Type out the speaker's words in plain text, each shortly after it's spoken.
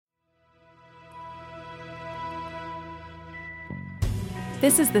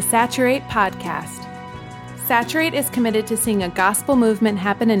This is the Saturate Podcast. Saturate is committed to seeing a gospel movement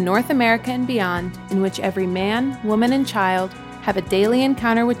happen in North America and beyond, in which every man, woman, and child have a daily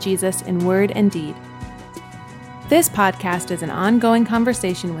encounter with Jesus in word and deed. This podcast is an ongoing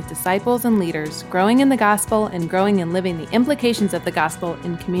conversation with disciples and leaders growing in the gospel and growing in living the implications of the gospel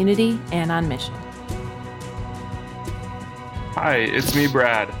in community and on mission. Hi, it's me,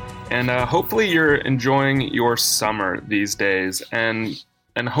 Brad, and hopefully you're enjoying your summer these days,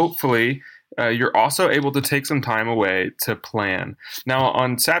 and hopefully you're also able to take some time away to plan. Now,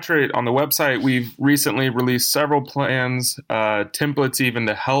 on Saturate, on the website, we've recently released several plans, templates even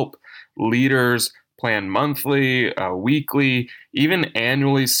to help leaders plan monthly, weekly, even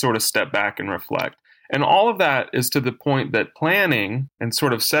annually, sort of step back and reflect. And all of that is to the point that planning and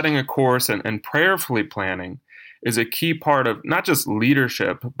sort of setting a course and prayerfully planning is a key part of not just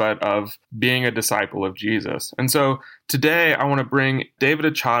leadership, but of being a disciple of Jesus. And so today I want to bring David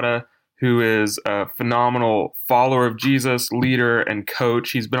Achata, who is a phenomenal follower of Jesus, leader, and coach.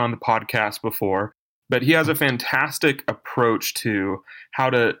 He's been on the podcast before, but he has a fantastic approach to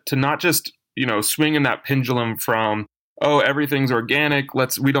how to not just, swing in that pendulum from, everything's organic,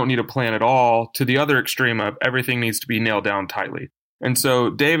 we don't need a plan at all, to the other extreme of everything needs to be nailed down tightly. And so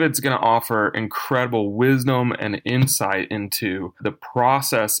David's going to offer incredible wisdom and insight into the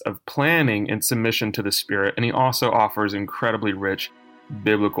process of planning in submission to the Spirit. And he also offers incredibly rich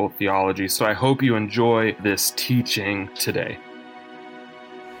biblical theology. So I hope you enjoy this teaching today.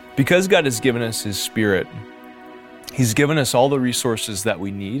 Because God has given us His Spirit, He's given us all the resources that we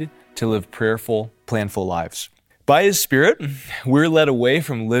need to live prayerful, planful lives. By His Spirit, we're led away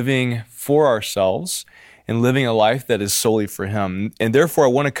from living for ourselves and living a life that is solely for Him. And therefore, I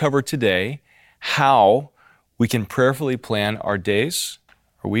want to cover today how we can prayerfully plan our days,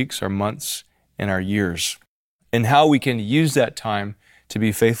 our weeks, our months, and our years, and how we can use that time to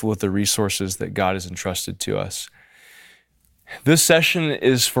be faithful with the resources that God has entrusted to us. This session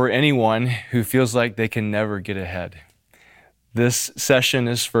is for anyone who feels like they can never get ahead. This session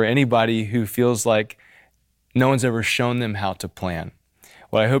is for anybody who feels like no one's ever shown them how to plan.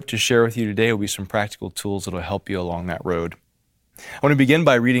 What I hope to share with you today will be some practical tools that will help you along that road. I want to begin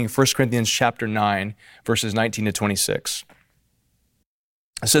by reading 1 Corinthians chapter 9, verses 19 to 26.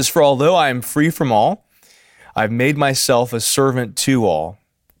 It says, "For although I am free from all, I've made myself a servant to all,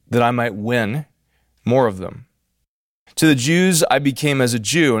 that I might win more of them. To the Jews I became as a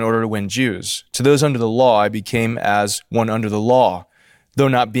Jew in order to win Jews. To those under the law I became as one under the law, though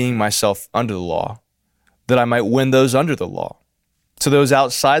not being myself under the law, that I might win those under the law. To those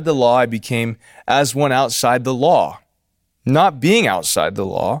outside the law I became as one outside the law, not being outside the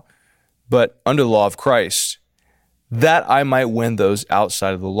law, but under the law of Christ, that I might win those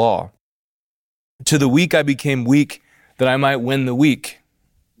outside of the law. To the weak I became weak, that I might win the weak.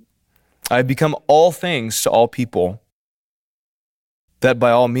 I have become all things to all people, that by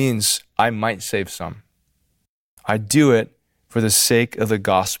all means I might save some. I do it for the sake of the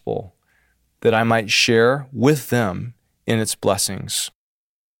gospel, that I might share with them in its blessings.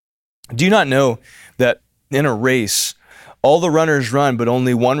 Do you not know that in a race, all the runners run, but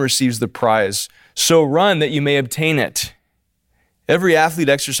only one receives the prize? So run that you may obtain it. Every athlete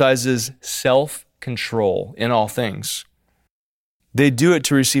exercises self-control in all things. They do it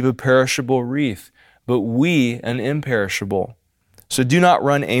to receive a perishable wreath, but we an imperishable. So do not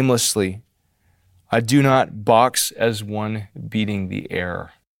run aimlessly. I do not box as one beating the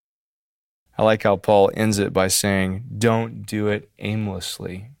air." I like how Paul ends it by saying, don't do it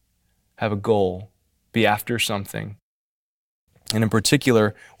aimlessly. Have a goal. Be after something. And in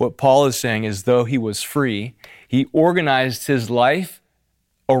particular, what Paul is saying is, though he was free, he organized his life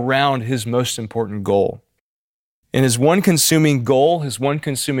around his most important goal. And his one consuming goal, his one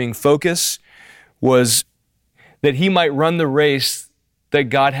consuming focus was that he might run the race that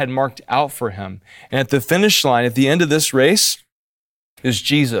God had marked out for him. And at the finish line, at the end of this race, is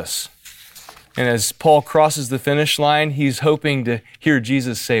Jesus. And as Paul crosses the finish line, he's hoping to hear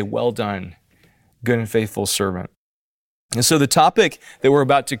Jesus say, "Well done, good and faithful servant." And so the topic that we're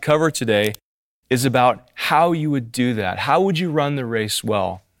about to cover today is about how you would do that. How would you run the race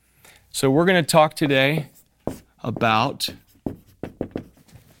well? So we're going to talk today about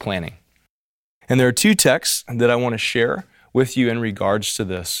planning. And there are two texts that I want to share with you in regards to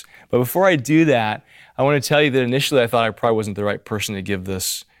this. But before I do that, I want to tell you that initially I thought I probably wasn't the right person to give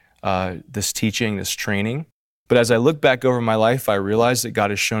this teaching, this training. But as I look back over my life, I realize that God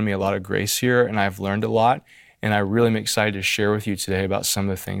has shown me a lot of grace here, and I've learned a lot. And I really am excited to share with you today about some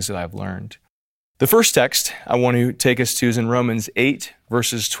of the things that I've learned. The first text I want to take us to is in Romans 8,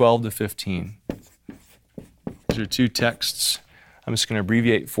 verses 12 to 15. These are two texts I'm just going to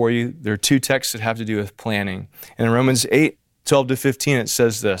abbreviate for you. There are two texts that have to do with planning. And in Romans 8:12-15, it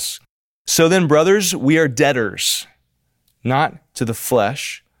says this: "So then, brothers, we are debtors, not to the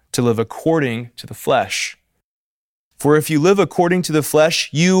flesh, to live according to the flesh. For if you live according to the flesh,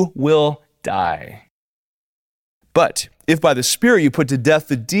 you will die. But if by the Spirit you put to death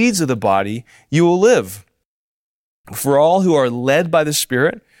the deeds of the body, you will live. For all who are led by the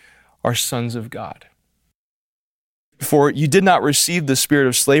Spirit are sons of God. For you did not receive the spirit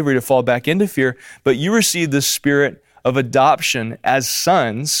of slavery to fall back into fear, but you received the spirit of adoption as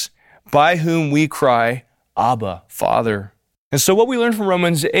sons, by whom we cry, Abba, Father." And so what we learn from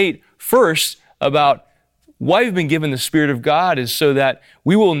Romans 8, first, about why we've been given the Spirit of God is so that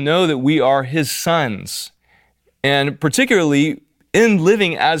we will know that we are His sons. And particularly in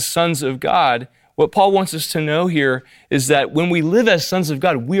living as sons of God, what Paul wants us to know here is that when we live as sons of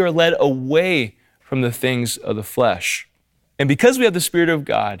God, we are led away from the things of the flesh. And because we have the Spirit of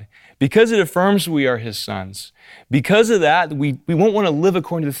God, because it affirms we are His sons, because of that, we won't want to live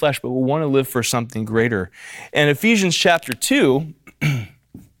according to the flesh, but we'll want to live for something greater. And Ephesians chapter 2,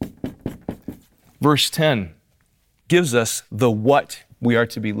 verse 10, gives us the what we are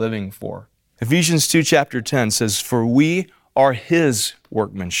to be living for. Ephesians 2, chapter 10 says, "For we are His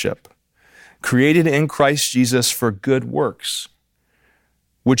workmanship, created in Christ Jesus for good works,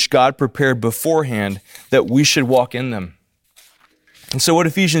 which God prepared beforehand that we should walk in them." And so what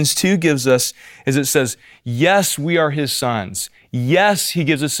Ephesians 2 gives us is it says, yes, we are His sons. Yes, He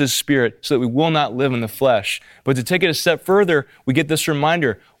gives us His Spirit so that we will not live in the flesh. But to take it a step further, we get this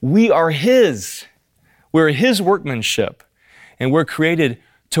reminder, we are His. We're His workmanship, and we're created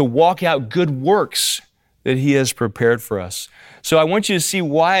to walk out good works that He has prepared for us. So I want you to see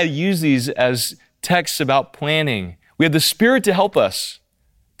why I use these as texts about planning. We have the Spirit to help us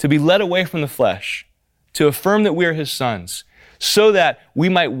to be led away from the flesh, to affirm that we are His sons, so that we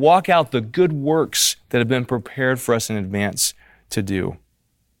might walk out the good works that have been prepared for us in advance to do.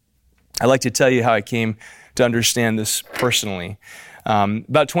 I'd like to tell you how I came to understand this personally.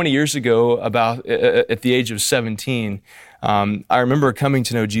 About 20 years ago, at the age of 17, I remember coming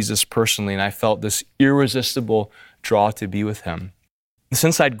to know Jesus personally, and I felt this irresistible draw to be with Him.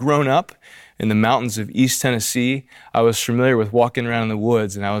 Since I'd grown up in the mountains of East Tennessee, I was familiar with walking around in the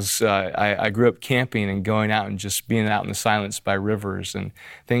woods, and I grew up camping and going out and just being out in the silence by rivers and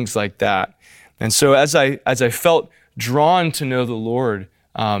things like that. And so as I felt drawn to know the Lord,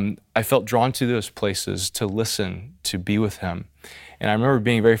 I felt drawn to those places to listen, to be with Him. And I remember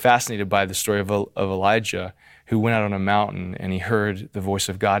being very fascinated by the story of Elijah, who went out on a mountain and he heard the voice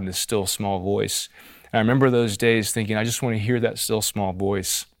of God in a still small voice. And I remember those days thinking, I just want to hear that still small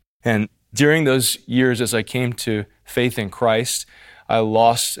voice. And during those years, as I came to faith in Christ, I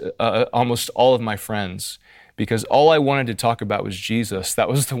lost almost all of my friends because all I wanted to talk about was Jesus. That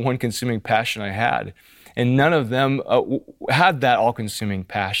was the one consuming passion I had. And none of them had that all-consuming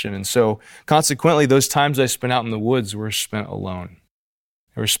passion. And so consequently, those times I spent out in the woods were spent alone.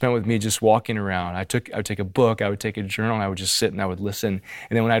 They were spent with me just walking around. I would take a book, I would take a journal, and I would just sit and I would listen.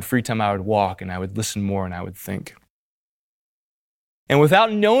 And then when I had free time, I would walk and I would listen more and I would think. And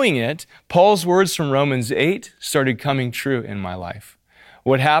without knowing it, Paul's words from Romans 8 started coming true in my life.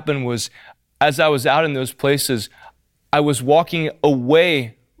 What happened was, as I was out in those places, I was walking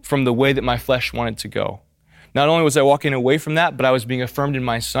away from the way that my flesh wanted to go. Not only was I walking away from that, but I was being affirmed in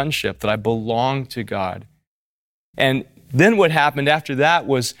my sonship, that I belonged to God. And then what happened after that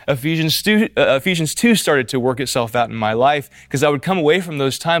was Ephesians 2 started to work itself out in my life, because I would come away from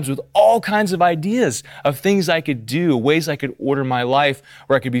those times with all kinds of ideas of things I could do, ways I could order my life,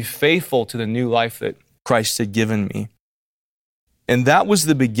 where I could be faithful to the new life that Christ had given me. And that was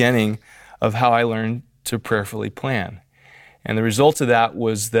the beginning of how I learned to prayerfully plan. And the result of that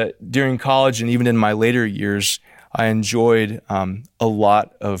was that during college and even in my later years, I enjoyed a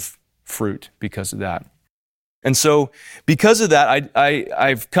lot of fruit because of that. And so because of that,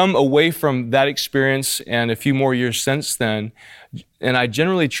 I've come away from that experience and a few more years since then, and I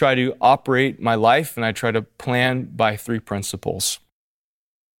generally try to operate my life and I try to plan by 3 principles.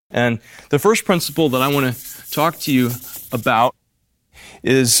 And the first principle that I want to talk to you about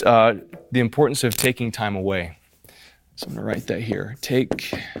is the importance of taking time away. So I'm going to write that here.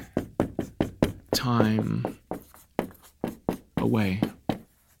 Take time away.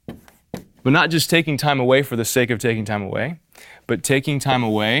 But not just taking time away for the sake of taking time away, but taking time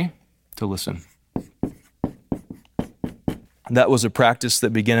away to listen. That was a practice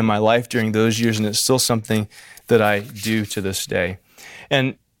that began in my life during those years, and it's still something that I do to this day.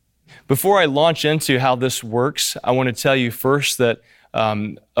 And before I launch into how this works, I want to tell you first that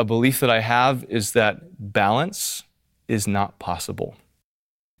a belief that I have is that balance is not possible.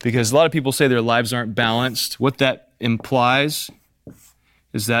 Because a lot of people say their lives aren't balanced. What that implies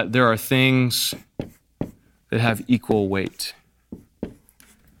is that there are things that have equal weight.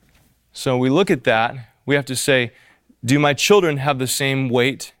 So when we look at that, we have to say, do my children have the same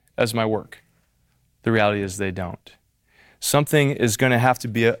weight as my work? The reality is they don't. Something is going to have to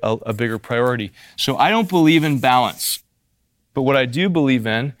be a bigger priority. So I don't believe in balance, but what I do believe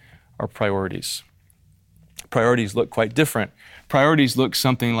in are priorities. Priorities look quite different. Priorities look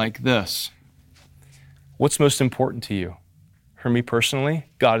something like this. What's most important to you? For me personally,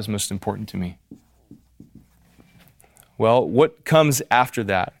 God is most important to me. Well, what comes after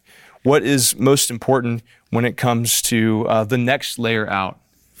that? What is most important when it comes to the next layer out?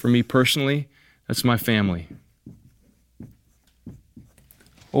 For me personally, that's my family.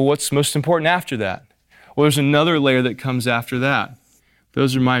 Well, what's most important after that? Well, there's another layer that comes after that.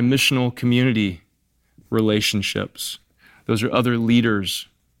 Those are my missional community relationships. Those are other leaders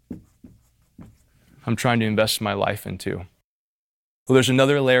I'm trying to invest my life into. Well, there's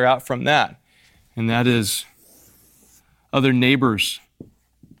another layer out from that, and that is other neighbors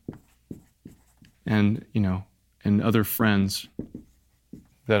and other friends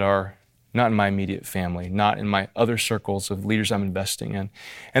that are not in my immediate family, not in my other circles of leaders I'm investing in.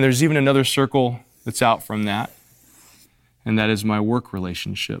 And there's even another circle that's out from that, and that is my work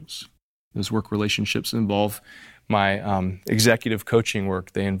relationships. Those work relationships involve my executive coaching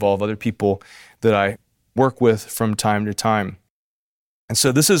work. They involve other people that I work with from time to time. And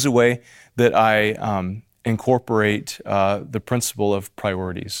so this is a way that I incorporate the principle of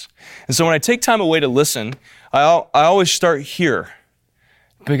priorities. And so when I take time away to listen, I always start here,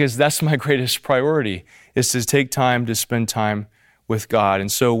 because that's my greatest priority, is to take time to spend time with God.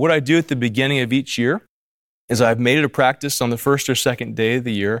 And so what I do at the beginning of each year is I've made it a practice on the first or second day of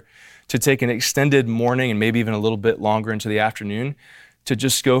the year to take an extended morning and maybe even a little bit longer into the afternoon to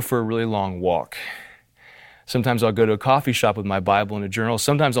just go for a really long walk. Sometimes I'll go to a coffee shop with my Bible and a journal.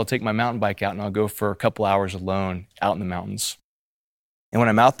 Sometimes I'll take my mountain bike out and I'll go for a couple hours alone out in the mountains. And when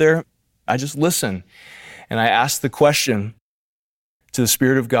I'm out there, I just listen and I ask the question to the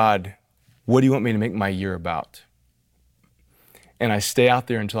Spirit of God, what do you want me to make my year about? And I stay out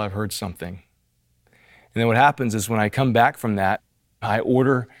there until I've heard something. And then what happens is when I come back from that, I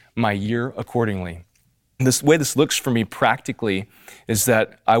order my year accordingly. This way this looks for me practically is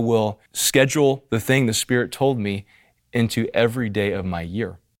that I will schedule the thing the Spirit told me into every day of my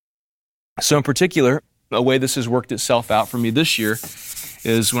year. So in particular, a way this has worked itself out for me this year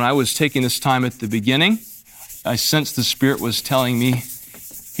is when I was taking this time at the beginning, I sensed the Spirit was telling me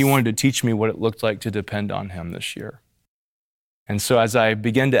He wanted to teach me what it looked like to depend on Him this year. And so as I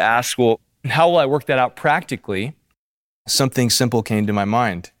began to ask, well, how will I work that out practically? Something simple came to my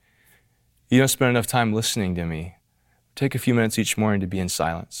mind. You don't spend enough time listening to me. Take a few minutes each morning to be in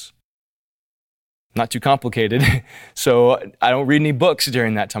silence. Not too complicated. So I don't read any books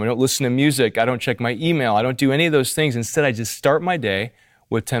during that time. I don't listen to music. I don't check my email. I don't do any of those things. Instead, I just start my day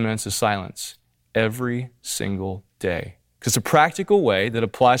with 10 minutes of silence every single day. Because it's a practical way that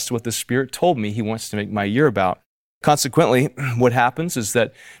applies to what the Spirit told me He wants to make my year about. Consequently, what happens is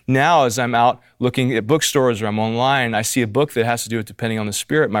that now as I'm out looking at bookstores or I'm online, I see a book that has to do with depending on the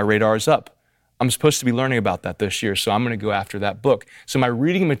Spirit, my radar is up. I'm supposed to be learning about that this year, so I'm going to go after that book. So my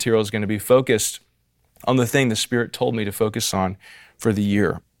reading material is going to be focused on the thing the Spirit told me to focus on for the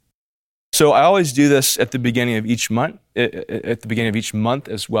year. So I always do this at the beginning of each month,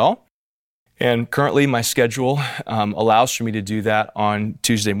 as well. And currently my schedule allows for me to do that on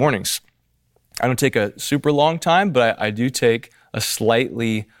Tuesday mornings. I don't take a super long time, but I do take a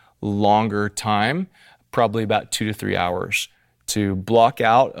slightly longer time, probably about 2 to 3 hours, to block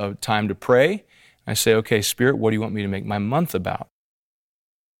out a time to pray. I say, okay, Spirit, what do you want me to make my month about?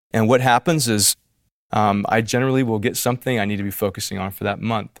 And what happens is I generally will get something I need to be focusing on for that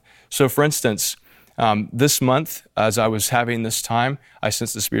month. So for instance, this month, as I was having this time, I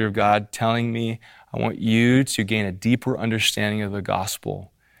sensed the Spirit of God telling me, I want you to gain a deeper understanding of the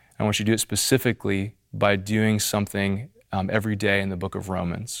gospel. I want you to do it specifically by doing something every day in the book of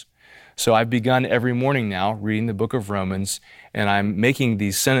Romans. So I've begun every morning now reading the book of Romans, and I'm making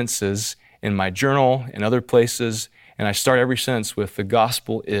these sentences in my journal and other places, and I start every sentence with, the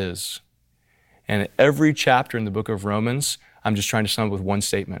gospel is. And every chapter in the book of Romans, I'm just trying to sum up with one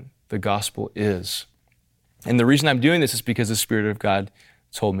statement, the gospel is. And the reason I'm doing this is because the Spirit of God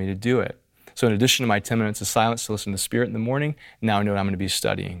told me to do it. So in addition to my 10 minutes of silence to listen to the Spirit in the morning, now I know what I'm going to be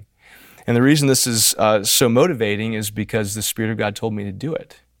studying. And the reason this is so motivating is because the Spirit of God told me to do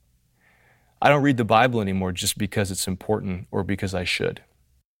it. I don't read the Bible anymore just because it's important or because I should.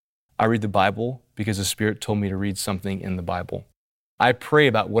 I read the Bible because the Spirit told me to read something in the Bible. I pray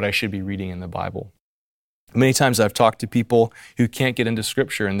about what I should be reading in the Bible. Many times I've talked to people who can't get into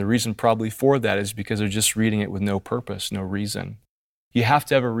Scripture, and the reason probably for that is because they're just reading it with no purpose, no reason. You have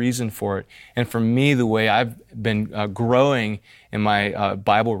to have a reason for it. And for me, the way I've been growing in my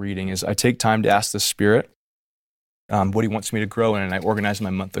Bible reading is I take time to ask the Spirit what He wants me to grow in, and I organize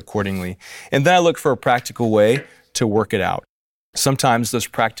my month accordingly. And then I look for a practical way to work it out. Sometimes those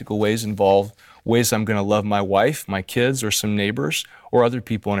practical ways involve ways I'm going to love my wife, my kids, or some neighbors, or other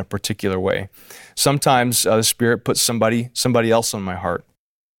people in a particular way. Sometimes the Spirit puts somebody else on my heart.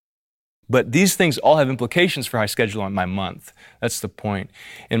 But these things all have implications for how I schedule on my month. That's the point.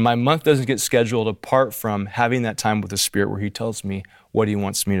 And my month doesn't get scheduled apart from having that time with the Spirit where He tells me what He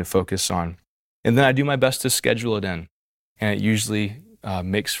wants me to focus on. And then I do my best to schedule it in. And it usually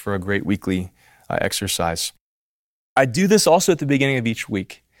makes for a great weekly exercise. I do this also at the beginning of each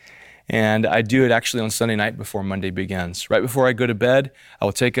week. And I do it actually on Sunday night before Monday begins. Right before I go to bed, I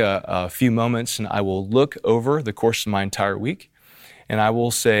will take a few moments and I will look over the course of my entire week. And I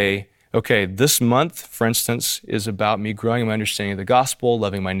will say, okay, this month, for instance, is about me growing in my understanding of the gospel,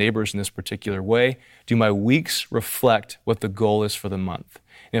 loving my neighbors in this particular way. Do my weeks reflect what the goal is for the month?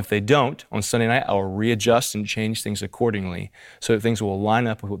 And if they don't, on Sunday night, I will readjust and change things accordingly so that things will line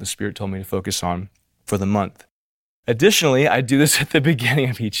up with what the Spirit told me to focus on for the month. Additionally, I do this at the beginning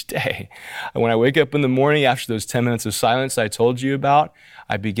of each day. When I wake up in the morning after those 10 minutes of silence I told you about,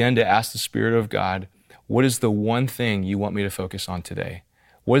 I begin to ask the Spirit of God, what is the one thing you want me to focus on today?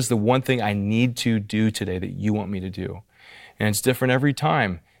 What is the one thing I need to do today that you want me to do? And it's different every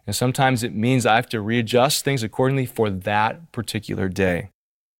time. And sometimes it means I have to readjust things accordingly for that particular day.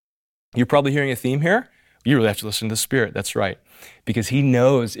 You're probably hearing a theme here. You really have to listen to the Spirit. That's right. Because He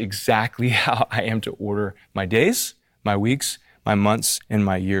knows exactly how I am to order my days, my weeks, my months, and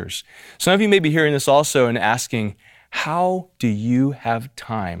my years. Some of you may be hearing this also and asking, how do you have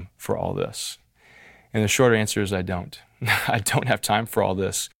time for all this? And the short answer is I don't. I don't have time for all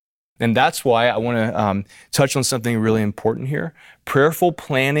this. And that's why I want to touch on something really important here. Prayerful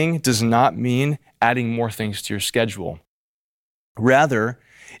planning does not mean adding more things to your schedule. Rather,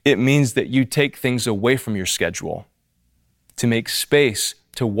 it means that you take things away from your schedule to make space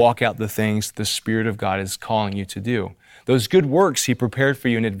to walk out the things the Spirit of God is calling you to do. Those good works He prepared for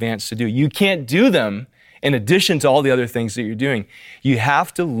you in advance to do. You can't do them in addition to all the other things that you're doing. You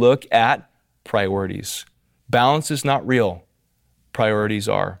have to look at priorities. Balance is not real. Priorities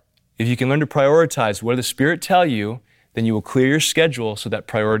are. If you can learn to prioritize what does the Spirit tell you, then you will clear your schedule so that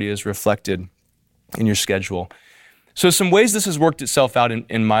priority is reflected in your schedule. So some ways this has worked itself out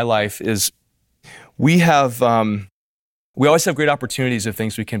in my life is we always have great opportunities of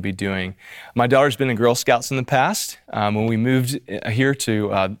things we can be doing. My daughter's been in Girl Scouts in the past. When we moved here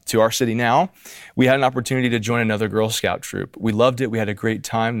to our city now, we had an opportunity to join another Girl Scout troop. We loved it. We had a great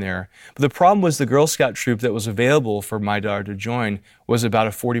time there. But the problem was the Girl Scout troop that was available for my daughter to join was about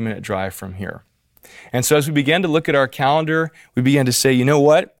a 40-minute drive from here. And so as we began to look at our calendar, we began to say, you know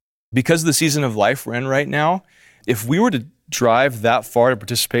what? Because of the season of life we're in right now, if we were to drive that far to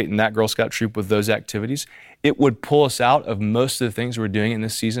participate in that Girl Scout troop with those activities, it would pull us out of most of the things we're doing in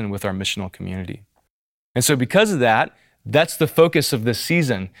this season with our missional community. And so because of that, that's the focus of this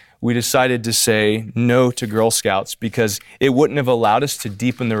season. We decided to say no to Girl Scouts because it wouldn't have allowed us to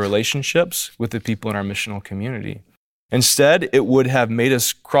deepen the relationships with the people in our missional community. Instead, it would have made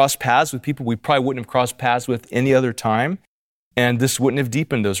us cross paths with people we probably wouldn't have crossed paths with any other time, and this wouldn't have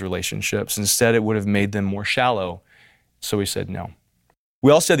deepened those relationships. Instead, it would have made them more shallow. So we said no.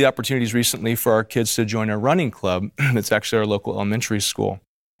 We also had the opportunities recently for our kids to join a running club. That's actually our local elementary school.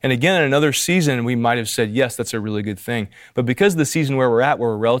 And again, in another season, we might have said, yes, that's a really good thing. But because of the season where we're at, where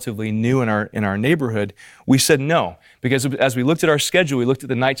we're relatively new in our neighborhood, we said no. Because as we looked at our schedule, we looked at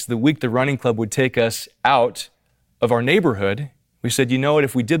the nights of the week the running club would take us out of our neighborhood. We said, you know what,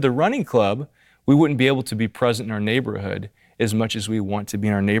 if we did the running club, we wouldn't be able to be present in our neighborhood as much as we want to be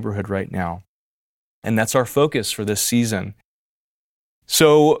in our neighborhood right now. And that's our focus for this season.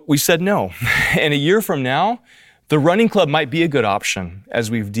 So we said no. And a year from now, the running club might be a good option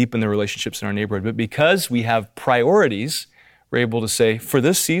as we've deepened the relationships in our neighborhood. But because we have priorities, we're able to say, for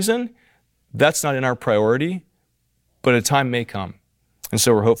this season, that's not in our priority, but a time may come. And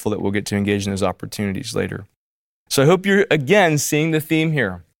so we're hopeful that we'll get to engage in those opportunities later. So I hope you're, again, seeing the theme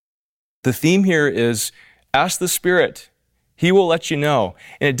here. The theme here is ask the Spirit. He will let you know.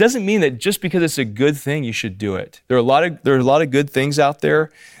 And it doesn't mean that just because it's a good thing, you should do it. There are a lot of good things out there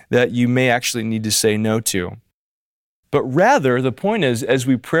that you may actually need to say no to. But rather, the point is, as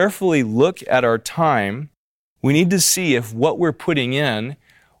we prayerfully look at our time, we need to see if what we're putting in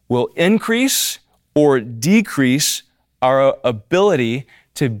will increase or decrease our ability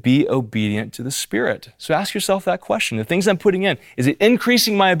to be obedient to the Spirit. So ask yourself that question. The things I'm putting in, is it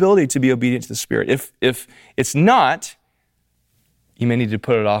increasing my ability to be obedient to the Spirit? If it's not, you may need to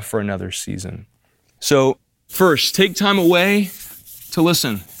put it off for another season. So first, take time away to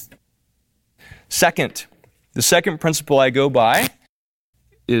listen. Second, the second principle I go by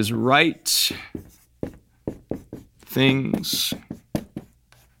is write things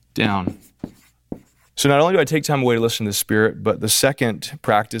down. So not only do I take time away to listen to the Spirit, but the second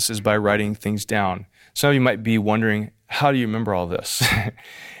practice is by writing things down. Some of you might be wondering, how do you remember all this?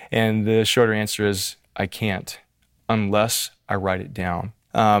 And the shorter answer is, I can't, unless I write it down.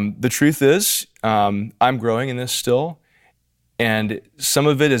 The truth is, I'm growing in this still, and some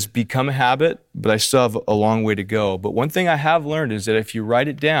of it has become a habit, but I still have a long way to go. But one thing I have learned is that if you write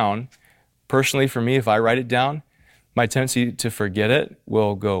it down, personally for me, if I write it down, my tendency to forget it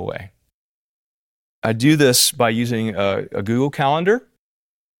will go away. I do this by using a Google Calendar,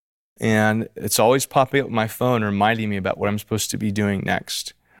 and it's always popping up on my phone reminding me about what I'm supposed to be doing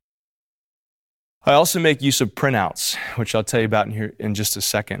next. I also make use of printouts, which I'll tell you about in just a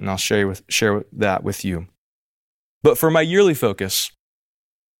second, and I'll share that with you. But for my yearly focus,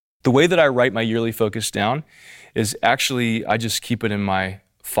 the way that I write my yearly focus down is actually I just keep it in my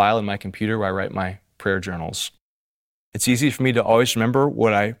file in my computer where I write my prayer journals. It's easy for me to always remember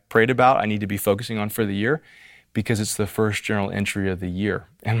what I prayed about I need to be focusing on for the year because it's the first journal entry of the year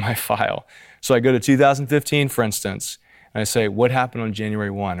in my file. So I go to 2015, for instance, and I say, what happened on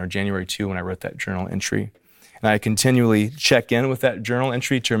January 1 or January 2 when I wrote that journal entry? And I continually check in with that journal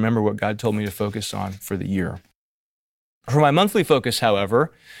entry to remember what God told me to focus on for the year. For my monthly focus,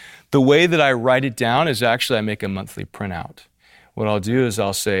 however, the way that I write it down is actually I make a monthly printout. What I'll do is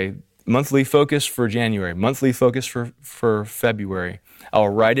I'll say, monthly focus for January, monthly focus for February. I'll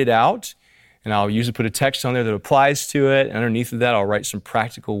write it out, and I'll usually put a text on there that applies to it. And underneath of that, I'll write some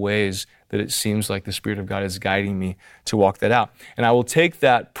practical ways that it seems like the Spirit of God is guiding me to walk that out. And I will take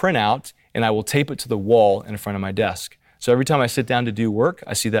that printout, and I will tape it to the wall in front of my desk. So every time I sit down to do work,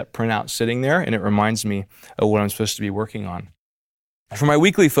 I see that printout sitting there, and it reminds me of what I'm supposed to be working on. For my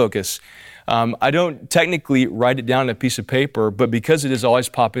weekly focus, I don't technically write it down on a piece of paper, but because it is always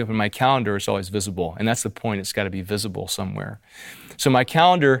popping up in my calendar, it's always visible. And that's the point, it's got to be visible somewhere. So my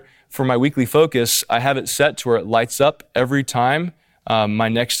calendar for my weekly focus, I have it set to where it lights up every time my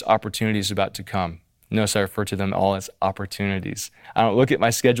next opportunity is about to come. Notice I refer to them all as opportunities. I don't look at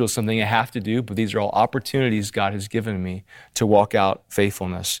my schedule as something I have to do, but these are all opportunities God has given me to walk out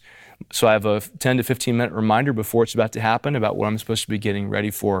faithfulness. So I have a 10 to 15 minute reminder before it's about to happen about what I'm supposed to be getting ready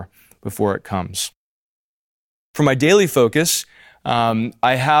for before it comes. For my daily focus, I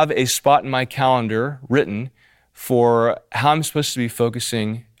have a spot in my calendar written for how I'm supposed to be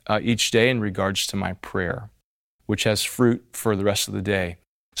focusing each day in regards to my prayer, which has fruit for the rest of the day.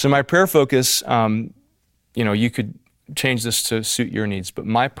 So my prayer focus, you could change this to suit your needs, but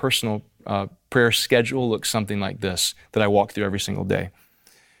my personal prayer schedule looks something like this that I walk through every single day.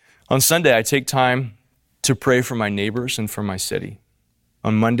 On Sunday, I take time to pray for my neighbors and for my city.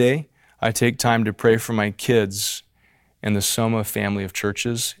 On Monday, I take time to pray for my kids and the Soma family of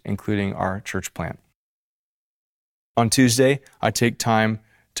churches, including our church plant. On Tuesday, I take time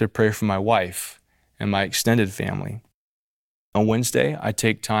to pray for my wife and my extended family. On Wednesday, I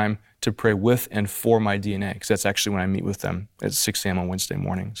take time to pray with and for my DNA, because that's actually when I meet with them at 6 a.m. on Wednesday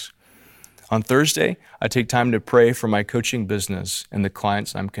mornings. On Thursday, I take time to pray for my coaching business and the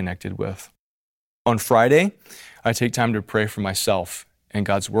clients I'm connected with. On Friday, I take time to pray for myself and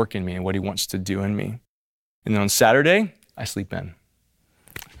God's work in me and what He wants to do in me. And then on Saturday, I sleep in.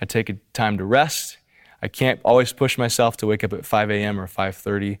 I take a time to rest. I can't always push myself to wake up at 5 a.m. or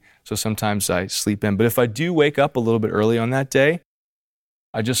 5:30, so sometimes I sleep in. But if I do wake up a little bit early on that day,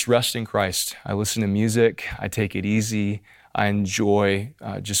 I just rest in Christ. I listen to music. I take it easy. I enjoy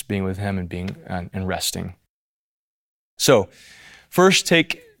just being with Him and being and resting. So, first,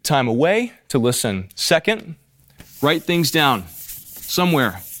 take time away to listen. Second, write things down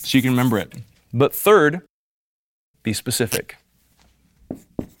somewhere so you can remember it. But third, be specific.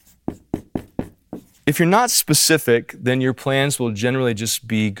 If you're not specific, then your plans will generally just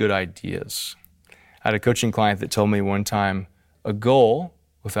be good ideas. I had a coaching client that told me one time, a goal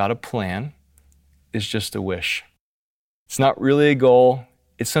without a plan is just a wish. It's not really a goal.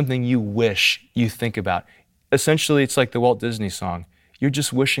 It's something you wish, you think about. Essentially, it's like the Walt Disney song. You're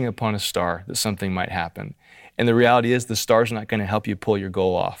just wishing upon a star that something might happen. And the reality is the star's not going to help you pull your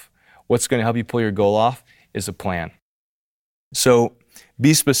goal off. What's going to help you pull your goal off is a plan. So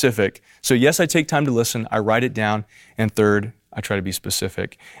be specific. So yes, I take time to listen. I write it down. And third, I try to be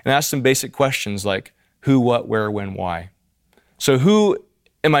specific and ask some basic questions like who, what, where, when, why. So who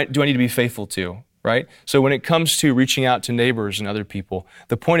do I need to be faithful to, right? So when it comes to reaching out to neighbors and other people,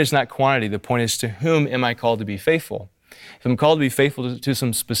 the point is not quantity. The point is to whom am I called to be faithful? If I'm called to be faithful to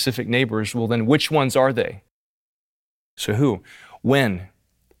some specific neighbors, well, then which ones are they? So who? When?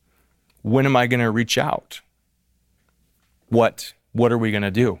 When am I going to reach out? What are we going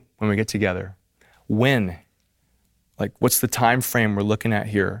to do when we get together? When? Like, what's the time frame we're looking at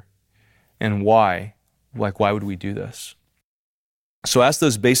here? And why? Like, why would we do this? So ask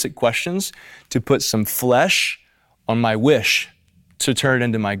those basic questions to put some flesh on my wish to turn it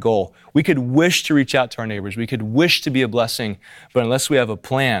into my goal. We could wish to reach out to our neighbors. We could wish to be a blessing, but unless we have a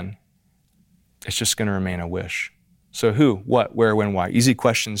plan, it's just going to remain a wish. So who, what, where, when, why? Easy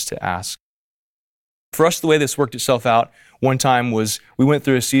questions to ask. For us, the way this worked itself out one time was we went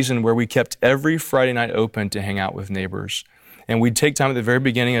through a season where we kept every Friday night open to hang out with neighbors. And we'd take time at the very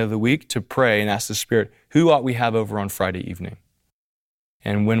beginning of the week to pray and ask the Spirit, who ought we have over on Friday evening?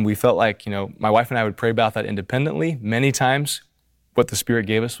 And when we felt like, my wife and I would pray about that independently, many times what the Spirit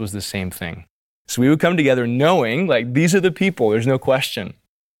gave us was the same thing. So we would come together knowing, like, these are the people, there's no question.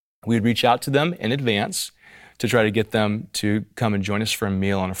 We'd reach out to them in advance to try to get them to come and join us for a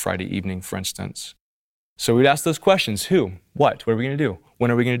meal on a Friday evening, for instance. So we'd ask those questions, who, what are we going to do?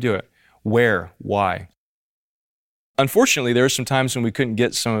 When are we going to do it? Where, why? Unfortunately, there were some times when we couldn't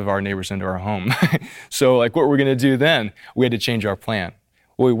get some of our neighbors into our home. So what were we going to do then? We had to change our plan.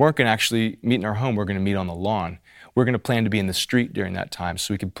 Well, we weren't going to actually meet in our home. We're going to meet on the lawn. We're going to plan to be in the street during that time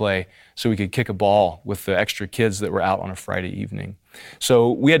so we could kick a ball with the extra kids that were out on a Friday evening.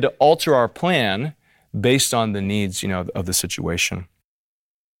 So we had to alter our plan based on the needs, of the situation.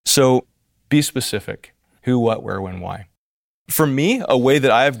 So be specific. Who, what, where, when, why. For me, a way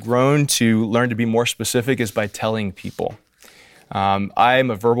that I've grown to learn to be more specific is by telling people. I'm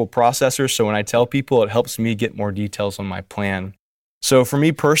a verbal processor, so when I tell people, it helps me get more details on my plan. So for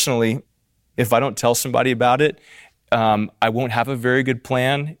me personally, if I don't tell somebody about it, I won't have a very good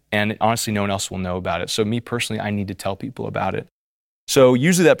plan, and honestly, no one else will know about it. So me personally, I need to tell people about it. So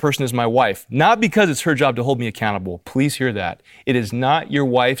usually that person is my wife, not because it's her job to hold me accountable. Please hear that. It is not your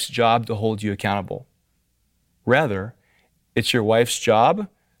wife's job to hold you accountable. Rather, it's your wife's job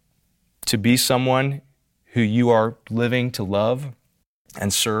to be someone who you are living to love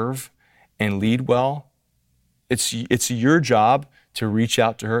and serve and lead well. It's your job to reach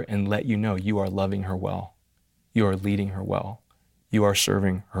out to her and let you know you are loving her well. You are leading her well. You are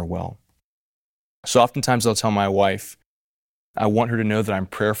serving her well. So oftentimes I'll tell my wife, I want her to know that I'm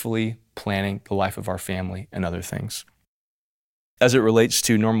prayerfully planning the life of our family and other things. As it relates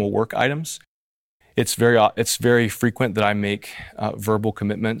to normal work items, it's very frequent that I make verbal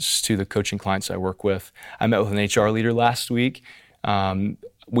commitments to the coaching clients I work with. I met with an HR leader last week.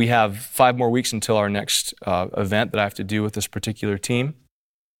 We have 5 more weeks until our next event that I have to do with this particular team.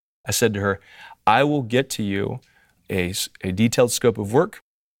 I said to her, I will get to you a detailed scope of work,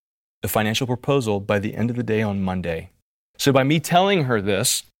 a financial proposal by the end of the day on Monday. So by me telling her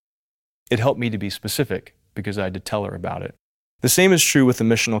this, it helped me to be specific because I had to tell her about it. The same is true with the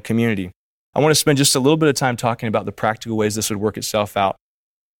missional community. I want to spend just a little bit of time talking about the practical ways this would work itself out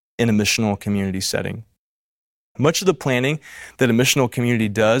in a missional community setting. Much of the planning that a missional community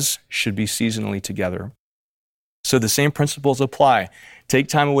does should be seasonally together. So the same principles apply. Take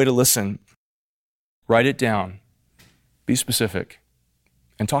time away to listen, write it down, be specific,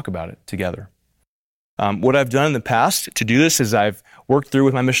 and talk about it together. What I've done in the past to do this is I've worked through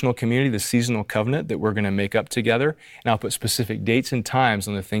with my missional community the seasonal covenant that we're going to make up together, and I'll put specific dates and times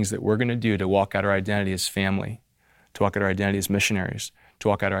on the things that we're going to do to walk out our identity as family, to walk out our identity as missionaries, to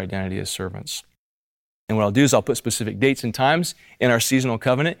walk out our identity as servants. And what I'll do is I'll put specific dates and times in our seasonal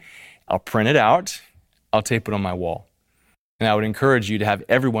covenant. I'll print it out. I'll tape it on my wall. And I would encourage you to have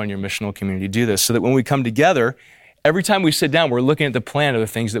everyone in your missional community do this so that when we come together, every time we sit down, we're looking at the plan of the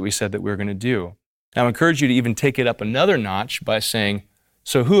things that we said that we were going to do. And I encourage you to even take it up another notch by saying,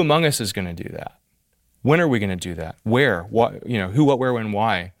 so who among us is going to do that? When are we going to do that? Where? What? Who, what, where, when,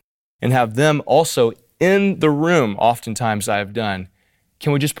 why? And have them also in the room, oftentimes I have done,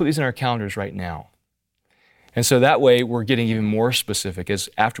 can we just put these in our calendars right now? And so that way we're getting even more specific as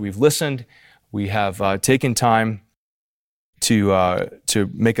after we've listened, we have taken time to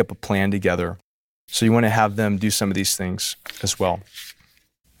make up a plan together. So you want to have them do some of these things as well.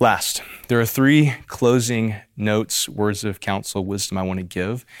 Last, there are 3 closing notes, words of counsel, wisdom I want to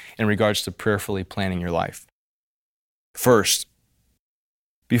give in regards to prayerfully planning your life. First,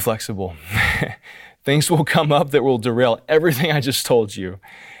 be flexible. Things will come up that will derail everything I just told you,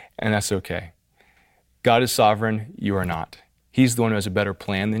 and that's okay. God is sovereign, you are not. He's the one who has a better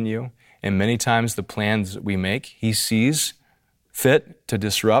plan than you. And many times the plans that we make, he sees fit to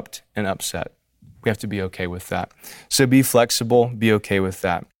disrupt and upset. We have to be okay with that. So be flexible, be okay with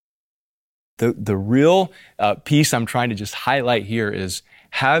that. The real piece I'm trying to just highlight here is,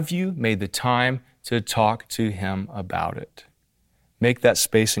 have you made the time to talk to him about it? Make that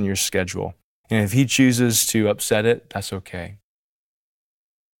space in your schedule. And if he chooses to upset it, that's okay.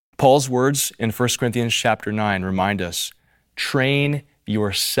 Paul's words in 1 Corinthians chapter 9 remind us, train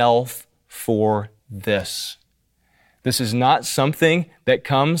yourself for this. This is not something that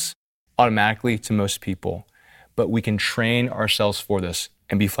comes automatically to most people, but we can train ourselves for this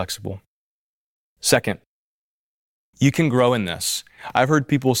and be flexible. Second, you can grow in this. I've heard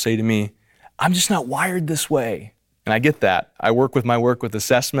people say to me, I'm just not wired this way. And I get that. I work with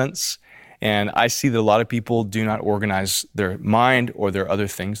assessments, and I see that a lot of people do not organize their mind or their other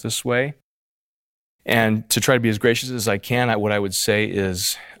things this way. And to try to be as gracious as I can, what I would say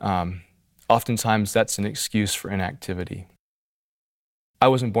is, oftentimes that's an excuse for inactivity. I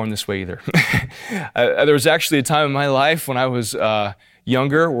wasn't born this way either. There was actually a time in my life when I was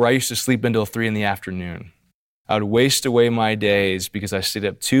younger where I used to sleep until 3 p.m. I would waste away my days because I stayed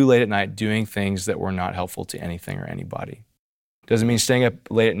up too late at night doing things that were not helpful to anything or anybody. Doesn't mean staying up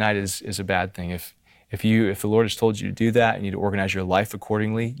late at night is a bad thing. If the Lord has told you to do that and you need to organize your life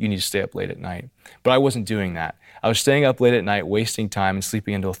accordingly, you need to stay up late at night. But I wasn't doing that. I was staying up late at night, wasting time and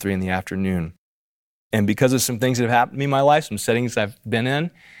sleeping until 3 p.m. And because of some things that have happened to me in my life, some settings I've been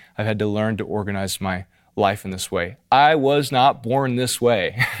in, I've had to learn to organize my life in this way. I was not born this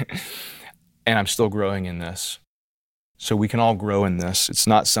way, and I'm still growing in this. So we can all grow in this. It's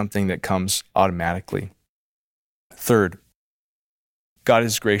not something that comes automatically. Third, God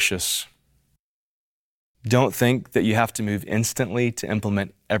is gracious. Don't think that you have to move instantly to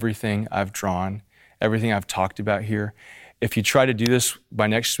implement everything I've drawn, everything I've talked about here. If you try to do this by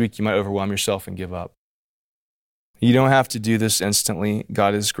next week, you might overwhelm yourself and give up. You don't have to do this instantly.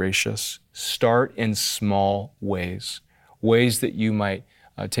 God is gracious. Start in small ways that you might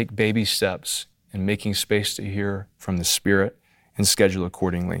take baby steps in making space to hear from the Spirit and schedule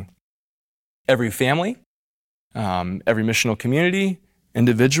accordingly. Every family, every missional community,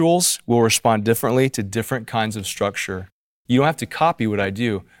 individuals will respond differently to different kinds of structure. You don't have to copy what I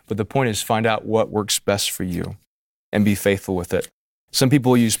do, but the point is find out what works best for you and be faithful with it. Some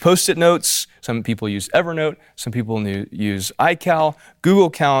people use Post-it notes, some people use Evernote, some people use iCal, Google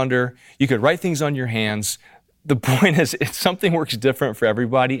Calendar. You could write things on your hands. The point is, something works different for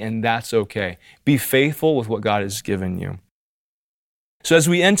everybody, and that's okay. Be faithful with what God has given you. So as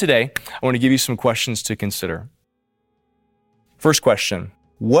we end today, I want to give you some questions to consider. First question,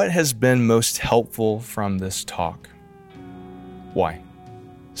 what has been most helpful from this talk? Why?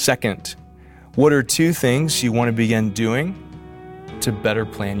 Second, what are 2 things you want to begin doing to better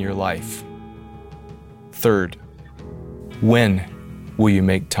plan your life? Third, when will you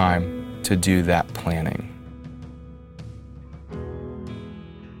make time to do that planning?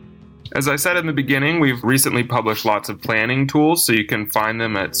 As I said in the beginning, we've recently published lots of planning tools, so you can find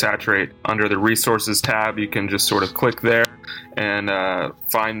them at Saturate under the Resources tab. You can just sort of click there and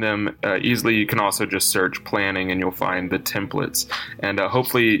find them easily. You can also just search planning and you'll find the templates. And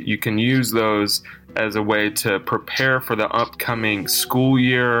hopefully you can use those as a way to prepare for the upcoming school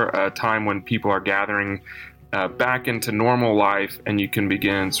year, a time when people are gathering back into normal life, and you can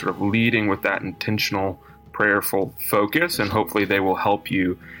begin sort of leading with that intentional, prayerful focus, and hopefully they will help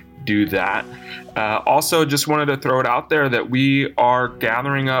you do that. Also, just wanted to throw it out there that we are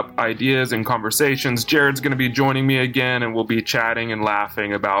gathering up ideas and conversations. Jared's going to be joining me again, and we'll be chatting and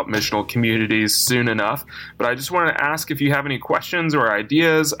laughing about missional communities soon enough. But I just wanted to ask if you have any questions or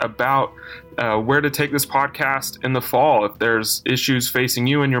ideas about where to take this podcast in the fall. If there's issues facing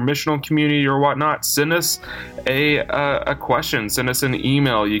you in your missional community or whatnot, send us a question. Send us an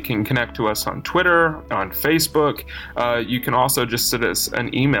email. You can connect to us on Twitter, on Facebook. You can also just send us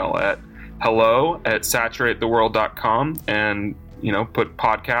an email at hello@saturatetheworld.com and put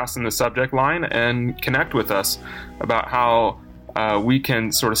podcast in the subject line and connect with us about how we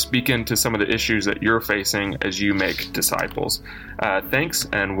can sort of speak into some of the issues that you're facing as you make disciples. Thanks,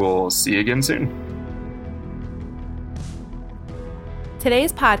 and we'll see you again soon.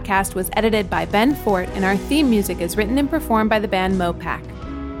 Today's podcast was edited by Ben Fort, and our theme music is written and performed by the band Mopac.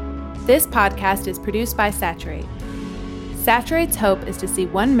 This podcast is produced by Saturate. Saturate's hope is to see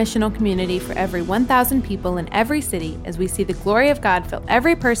one missional community for every 1,000 people in every city as we see the glory of God fill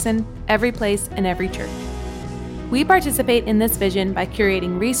every person, every place, and every church. We participate in this vision by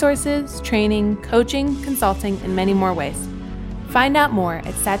curating resources, training, coaching, consulting, and many more ways. Find out more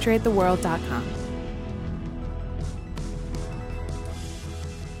at saturatetheworld.com.